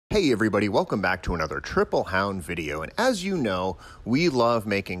Hey everybody, welcome back to another Triple Hound video, and as you know, we love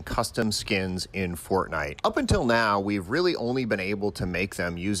making custom skins in Fortnite. Up until now, we've really only been able to make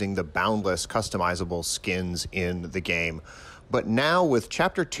them using the Boundless customizable skins in the game. But now with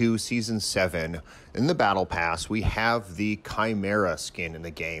Chapter 2, Season 7, in the Battle Pass, we have the Kymera skin in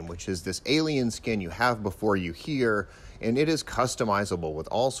the game, which is this alien skin you have before you here, and it is customizable with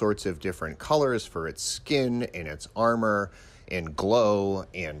all sorts of different colors for its skin and its armor, and glow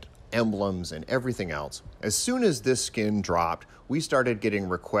and emblems and everything else. As soon as this skin dropped, we started getting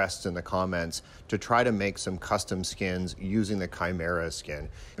requests in the comments to try to make some custom skins using the Kymera skin.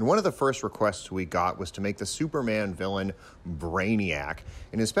 And one of the first requests we got was to make the Superman villain Brainiac.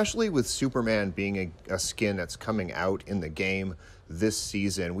 And especially with Superman being a skin that's coming out in the game this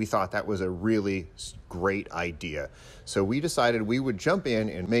season, we thought that was a really great idea. So we decided we would jump in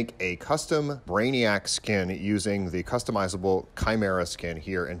and make a custom Brainiac skin using the customizable Kymera skin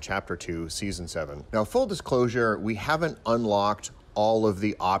here in Chapter 2, Season 7. Now, full disclosure, we haven't unlocked all of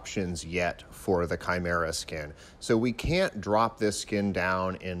the options yet for the Kymera skin. So we can't drop this skin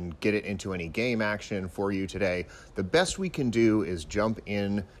down and get it into any game action for you today. The best we can do is jump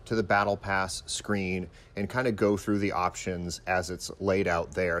in to the Battle Pass screen and kind of go through the options as it's laid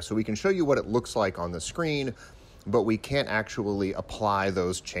out there. So we can show you what it looks like on the screen, but we can't actually apply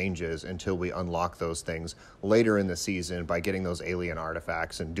those changes until we unlock those things later in the season by getting those alien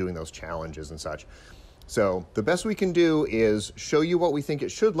artifacts and doing those challenges and such. So the best we can do is show you what we think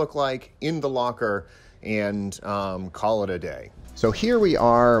it should look like in the locker and call it a day. So here we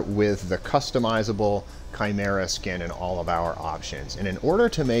are with the customizable Kymera skin and all of our options. And in order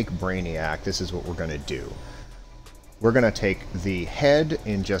to make Brainiac, this is what we're going to do. We're going to take the head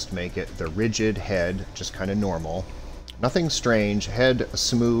and just make it the rigid head, just kind of normal. Nothing strange. Head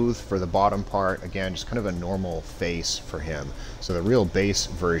smooth for the bottom part. Again, just kind of a normal face for him. So the real base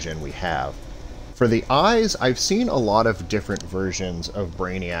version we have. For the eyes, I've seen a lot of different versions of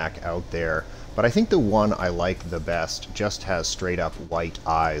Brainiac out there, but I think the one I like the best just has straight up white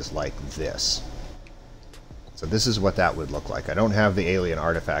eyes like this. So this is what that would look like. I don't have the alien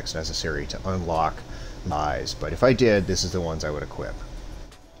artifacts necessary to unlock the eyes, but if I did, this is the ones I would equip.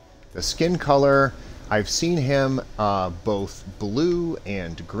 The skin color, I've seen him both blue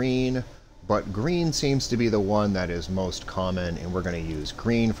and green, but green seems to be the one that is most common, and we're going to use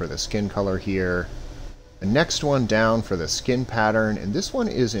green for the skin color here. The next one down for the skin pattern, and this one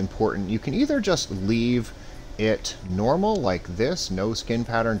is important. You can either just leave it normal like this, no skin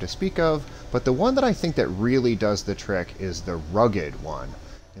pattern to speak of, but the one that I think that really does the trick is the rugged one.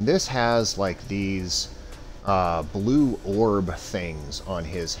 And this has like these blue orb things on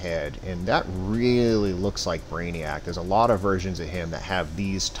his head, and that really looks like Brainiac. There's a lot of versions of him that have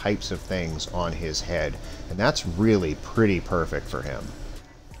these types of things on his head, and that's really pretty perfect for him.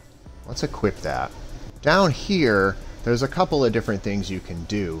 Let's equip that. Down here, there's a couple of different things you can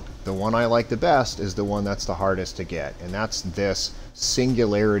do. The one I like the best is the one that's the hardest to get, and that's this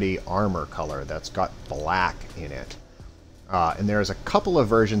Singularity armor color that's got black in it. And there's a couple of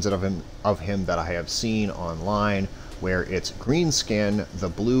versions of him that I have seen online where it's green skin, the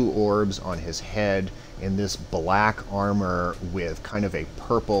blue orbs on his head, and this black armor with kind of a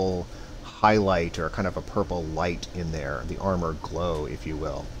purple highlight or kind of a purple light in there, the armor glow, if you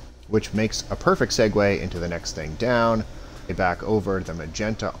will, which makes a perfect segue into the next thing down. Back over the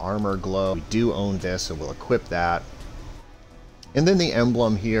magenta armor glow. We do own this, so we'll equip that. And then the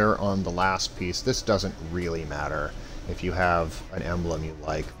emblem here on the last piece, this doesn't really matter. If you have an emblem you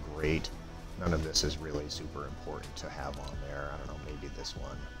like, great. None of this is really super important to have on there. I don't know, maybe this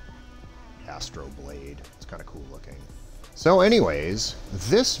one. Astro Blade. It's kind of cool looking. So anyways,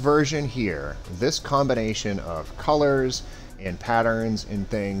 this version here, this combination of colors and patterns and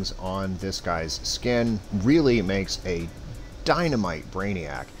things on this guy's skin really makes a dynamite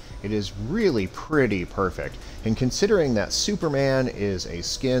Brainiac. It is really pretty perfect. And considering that Superman is a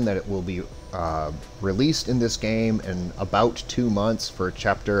skin that it will be released in this game in about 2 months for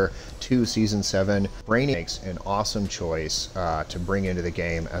Chapter 2, Season 7, Brainiac makes an awesome choice to bring into the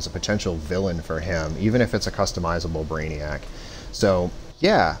game as a potential villain for him, even if it's a customizable Brainiac. So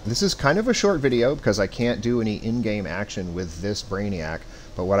yeah, this is kind of a short video because I can't do any in-game action with this Brainiac,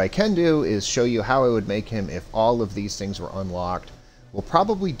 but what I can do is show you how I would make him if all of these things were unlocked. We'll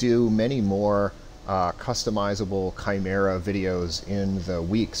probably do many more customizable Kymera videos in the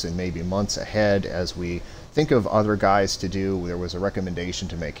weeks and maybe months ahead as we think of other guys to do. There was a recommendation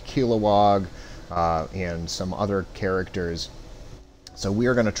to make Kilowog and some other characters. So we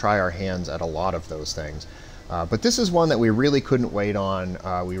are going to try our hands at a lot of those things. But this is one that we really couldn't wait on.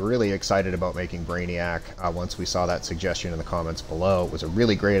 We were really excited about making Brainiac once we saw that suggestion in the comments below. It was a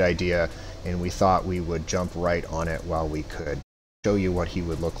really great idea, and we thought we would jump right on it while we could. Show you what he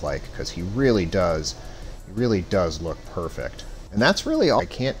would look like, because he really does look perfect. And that's really all. I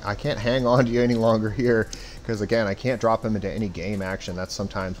can't hang on to you any longer here, because again, I can't drop him into any game action. That's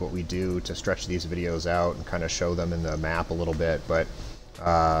sometimes what we do to stretch these videos out and kind of show them in the map a little bit, but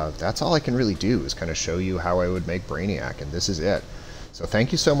that's all I can really do, is kind of show you how I would make Brainiac, and this is it. So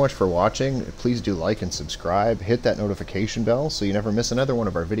thank you so much for watching. Please do like and subscribe. Hit that notification bell so you never miss another one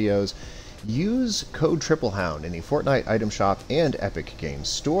of our videos. Use code TripleHound in the Fortnite item shop and Epic Games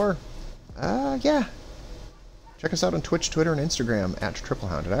Store. Yeah. Check us out on Twitch, Twitter, and Instagram at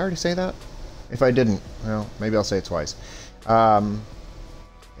TripleHound. Did I already say that? If I didn't, well, maybe I'll say it twice. And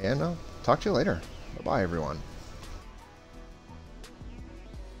I'll talk to you later. Bye-bye, everyone.